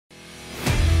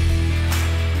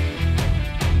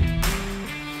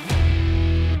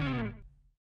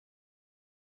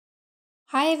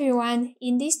Hi everyone,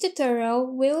 in this tutorial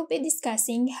we'll be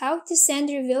discussing how to send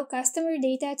Reveal customer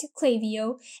data to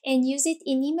Klaviyo and use it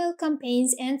in email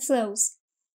campaigns and flows.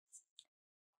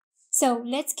 So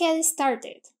let's get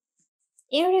started.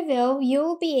 In Reveal,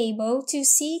 you'll be able to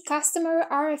see customer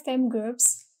RFM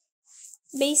groups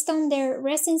based on their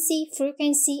recency,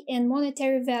 frequency, and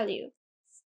monetary value.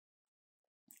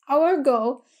 Our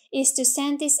goal is to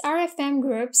send these RFM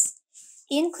groups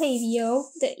in Klaviyo,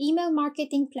 the email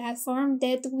marketing platform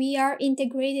that we are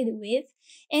integrated with,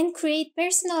 and create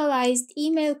personalized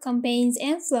email campaigns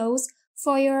and flows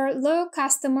for your loyal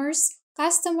customers,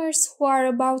 customers who are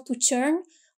about to churn,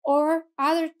 or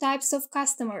other types of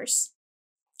customers.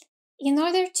 In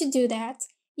order to do that,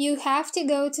 you have to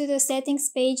go to the settings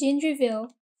page in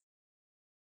Reveal,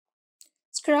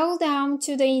 scroll down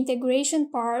to the integration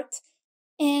part,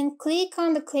 and click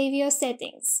on the Klaviyo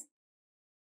settings.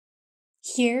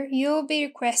 Here, you'll be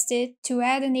requested to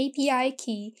add an API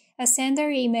key, a sender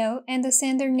email, and a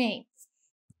sender name.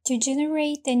 To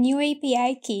generate a new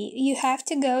API key, you have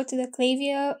to go to the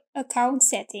Klaviyo account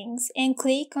settings and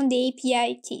click on the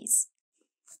API keys.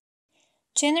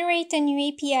 Generate a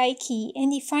new API key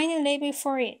and define a label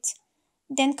for it.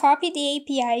 Then copy the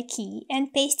API key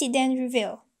and paste it in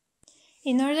Reveal.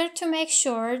 In order to make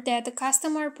sure that the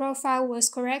customer profile was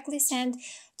correctly sent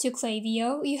to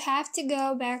Klaviyo, you have to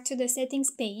go back to the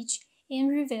settings page in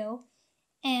Reveal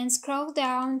and scroll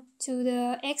down to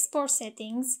the export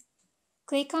settings.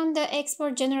 Click on the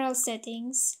export general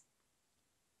settings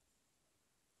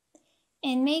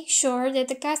and make sure that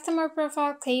the customer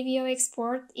profile Klaviyo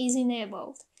export is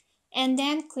enabled, and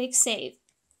then click Save.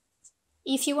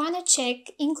 If you want to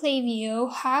check in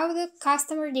Klaviyo how the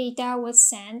customer data was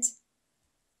sent,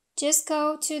 just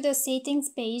go to the settings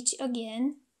page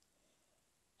again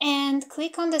and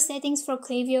click on the settings for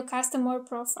Klaviyo customer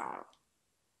profile.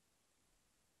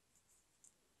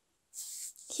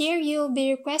 Here you'll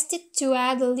be requested to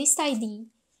add a list ID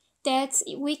that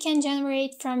we can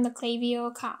generate from the Klaviyo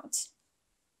account.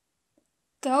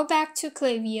 Go back to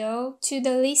Klaviyo to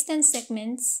the list and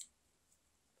segments.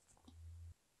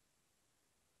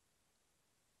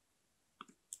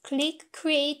 Click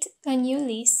Create a new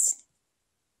list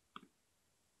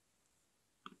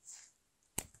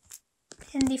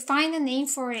and define a name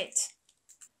for it.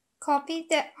 Copy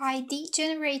the ID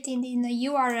generated in the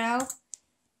URL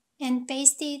and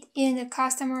paste it in the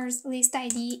customer's list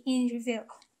ID in Reveal.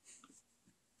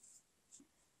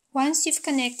 Once you've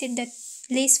connected the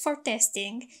list for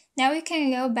testing, now you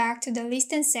can go back to the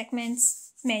List and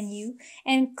Segments menu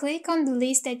and click on the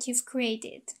list that you've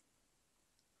created.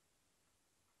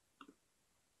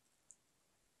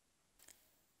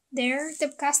 There, the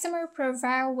customer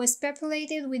profile was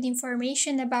populated with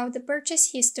information about the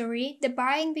purchase history, the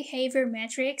buying behavior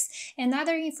metrics, and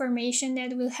other information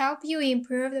that will help you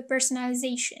improve the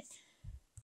personalization.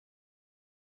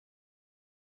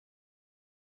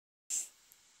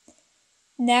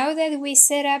 Now that we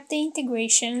set up the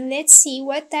integration, let's see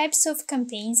what types of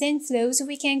campaigns and flows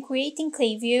we can create in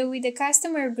Klaviyo with the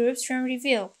customer groups from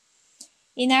Reveal.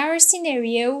 In our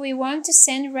scenario, we want to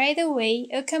send right away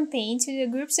a campaign to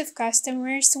the groups of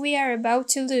customers we are about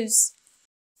to lose.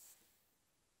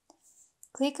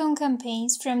 Click on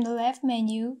Campaigns from the left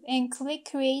menu and click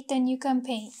Create a new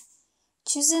campaign.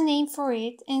 Choose a name for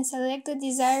it and select the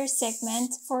desired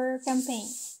segment for your campaign.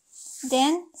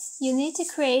 Then, you need to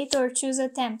create or choose a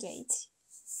template.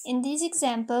 In this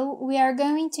example, we are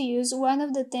going to use one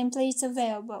of the templates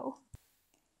available.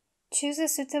 Choose a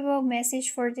suitable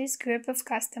message for this group of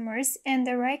customers and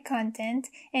the right content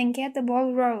and get the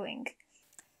ball rolling.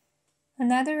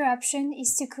 Another option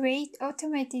is to create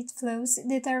automated flows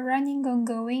that are running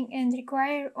ongoing and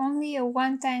require only a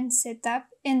one-time setup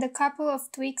and a couple of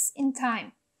tweaks in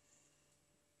time.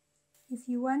 If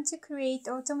you want to create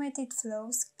automated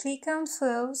flows, click on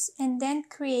Flows and then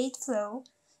Create Flow,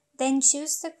 then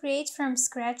choose the Create from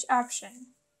Scratch option.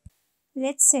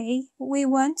 Let's say we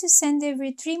want to send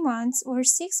every 3 months or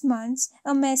 6 months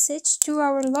a message to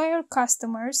our loyal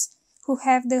customers who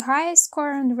have the highest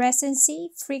score on recency,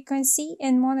 frequency,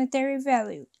 and monetary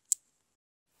value.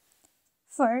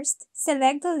 First,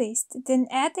 select the list, then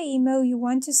add the email you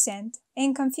want to send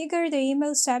and configure the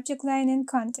email subject line and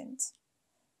content.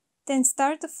 Then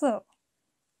start the flow.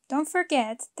 Don't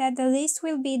forget that the list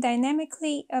will be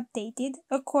dynamically updated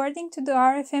according to the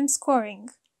RFM scoring.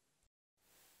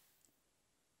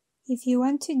 If you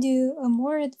want to do a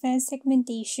more advanced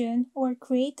segmentation or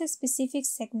create a specific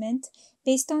segment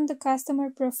based on the customer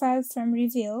profile from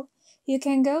Reveal, you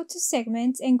can go to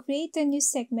Segments and create a new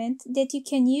segment that you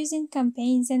can use in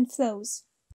campaigns and flows.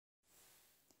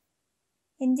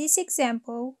 In this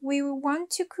example, we will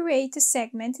want to create a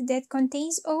segment that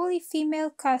contains only female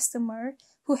customers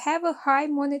who have a high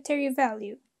monetary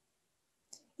value.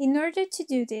 In order to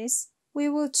do this, we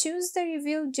will choose the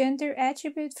Reveal Gender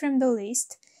attribute from the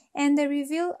list and the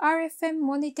Reveal RFM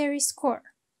monetary score.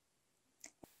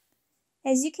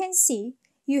 As you can see,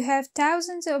 you have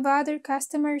thousands of other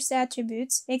customers'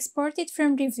 attributes exported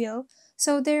from Reveal,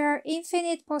 so there are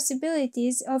infinite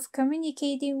possibilities of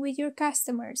communicating with your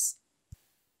customers.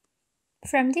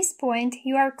 From this point,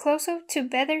 you are closer to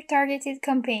better targeted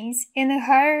campaigns and a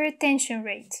higher retention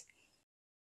rate.